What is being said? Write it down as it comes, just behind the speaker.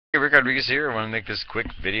Hey, Rick Rodriguez here. I want to make this quick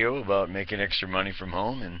video about making extra money from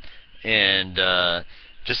home and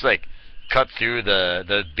just like cut through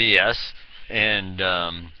the BS and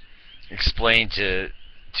explain to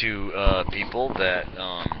people that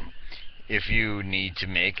if you need to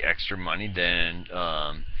make extra money, then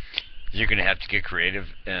you're gonna have to get creative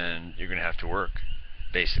and you're gonna have to work,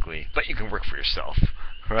 basically. But you can work for yourself,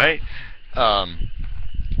 right? Um,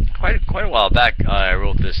 quite a while back, I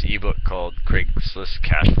wrote this ebook called Craigslist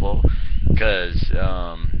Cash Flow because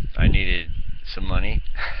I needed some money.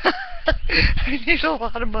 I needed a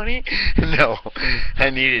lot of money. No,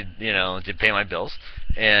 I needed to pay my bills,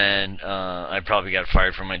 and I probably got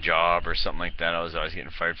fired from my job or something like that. I was always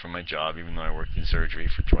getting fired from my job, even though I worked in surgery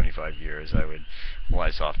for 25 years. I would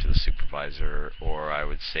lies off to the supervisor, or I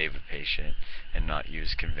would save a patient and not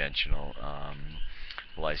use conventional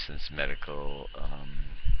licensed medical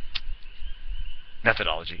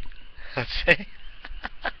methodology. Let's say.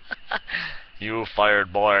 You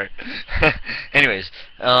fired, boy. Anyways,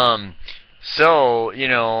 so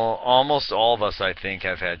almost all of us, I think,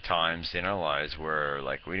 have had times in our lives where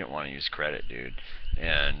like we didn't want to use credit, dude,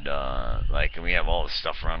 and and we have all this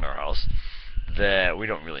stuff around our house that we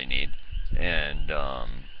don't really need, and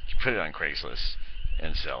you put it on Craigslist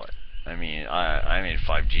and sell it. I mean, I made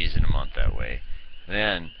 5 G's in a month that way.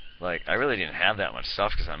 Then, like, I really didn't have that much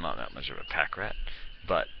stuff because I'm not that much of a pack rat,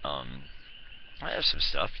 but I have some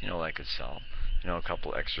stuff, I could sell. A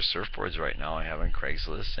couple extra surfboards right now I have on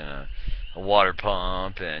Craigslist, and a water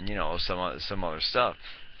pump, and some other stuff.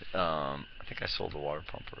 I think I sold the water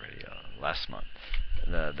pump already last month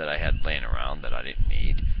that I had laying around that I didn't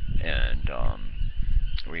need, and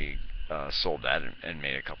we sold that and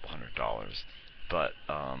made a couple $100. But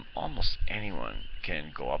almost anyone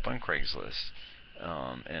can go up on Craigslist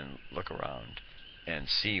and look around and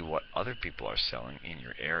see what other people are selling in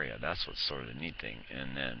your area. That's what's sort of the neat thing.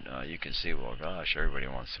 And then you can see, well, gosh, everybody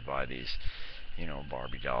wants to buy these,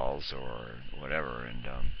 Barbie dolls or whatever. And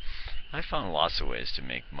I found lots of ways to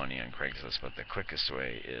make money on Craigslist, but the quickest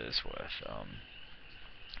way is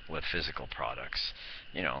with physical products.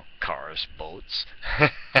 Cars, boats,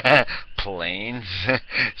 planes.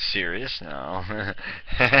 Serious? No.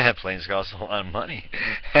 Planes cost a lot of money.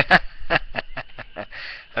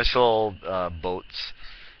 I sold boats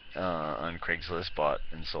on Craigslist, bought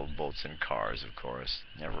and sold boats and cars, of course.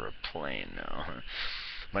 Never a plane, no.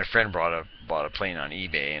 My friend bought a plane on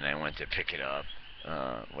eBay, and I went to pick it up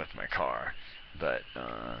with my car, but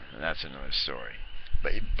that's another story.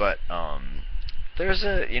 But there's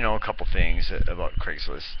a couple things about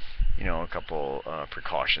Craigslist, a couple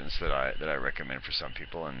precautions that I recommend for some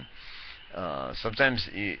people, and sometimes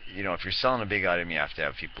if you're selling a big item, you have to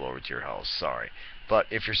have people over to your house. Sorry, but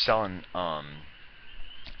if you're selling a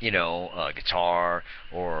guitar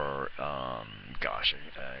or gosh,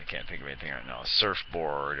 I can't think of anything right now, a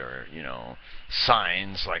surfboard or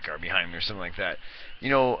signs like are behind me or something like that.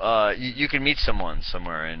 You can meet someone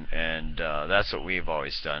somewhere, and that's what we've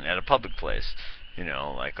always done at a public place.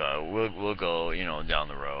 We'll go down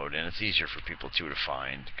the road, and it's easier for people to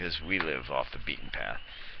find because we live off the beaten path,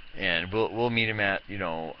 and we'll meet them at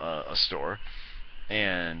a store,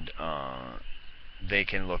 and they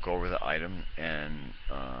can look over the item and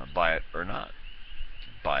buy it or not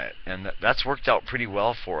buy it, and that's worked out pretty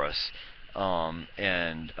well for us.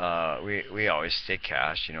 And we always take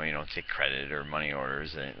cash. You don't take credit or money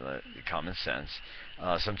orders. Common sense.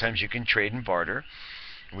 Sometimes you can trade and barter.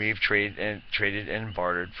 We've traded and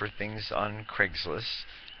bartered for things on Craigslist,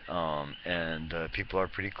 and people are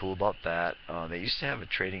pretty cool about that. They used to have a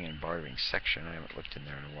trading and bartering section. I haven't looked in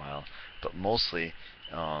there in a while, but mostly,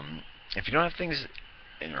 if you don't have things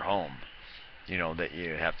in your home, that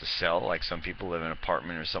you have to sell, like some people live in an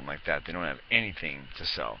apartment or something like that, they don't have anything to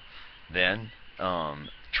sell, then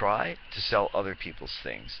try to sell other people's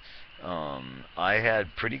things. I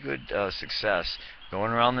had pretty good success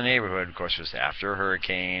going around the neighborhood. Of course, it was after a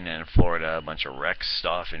hurricane and in Florida, a bunch of wreck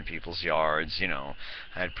stuff in people's yards. I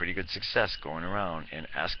had pretty good success going around and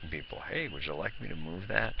asking people, hey, would you like me to move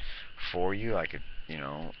that for you? I could,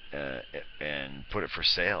 and put it for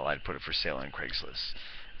sale. I'd put it for sale on Craigslist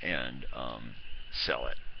and sell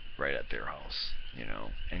it right at their house,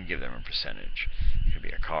 and give them a percentage. It could be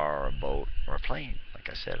a car or a boat or a plane. Like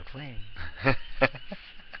I said, a plane.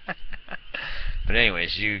 But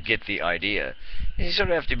anyways, you get the idea. You sort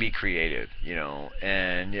of have to be creative,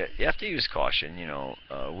 and you have to use caution.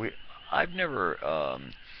 I've never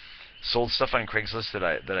sold stuff on Craigslist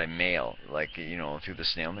that I mail, like through the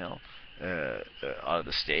snail mail out of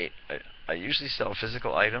the state. I usually sell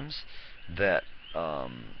physical items that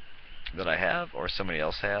that I have or somebody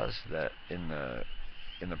else has that in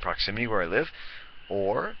the proximity where I live,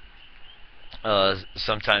 or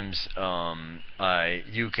sometimes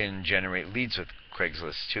you can generate leads with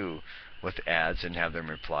Craigslist too, with ads, and have them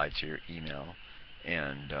reply to your email,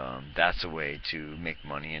 and that's a way to make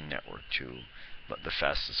money and network too. But the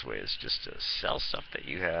fastest way is just to sell stuff that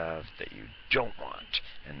you have that you don't want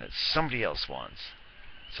and that somebody else wants.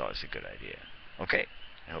 It's always a good idea. Okay,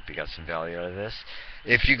 I hope you got some value out of this.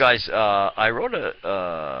 If you guys, I wrote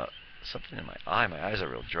something in my eye. My eyes are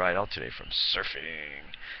real dried out today from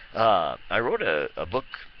surfing. I wrote a book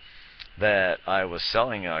that I was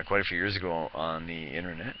selling quite a few years ago on the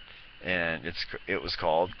internet, and it was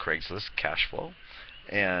called Craigslist Cash Flow,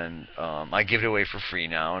 and I give it away for free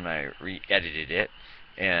now, and I re-edited it,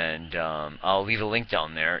 and I'll leave a link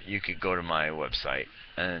down there. You could go to my website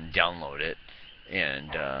and download it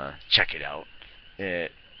and check it out.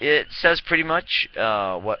 It says pretty much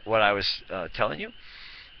what I was telling you.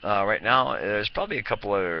 Right now, there's probably a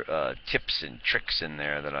couple other tips and tricks in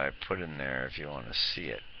there that I put in there if you want to see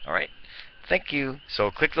it. Alright? Thank you. So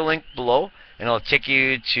click the link below, and it'll take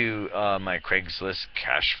you to my Craigslist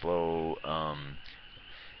cash flow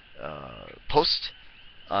post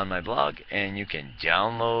on my blog, and you can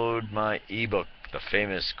download my ebook, The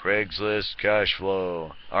Famous Craigslist Cash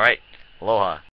Flow. Alright, aloha.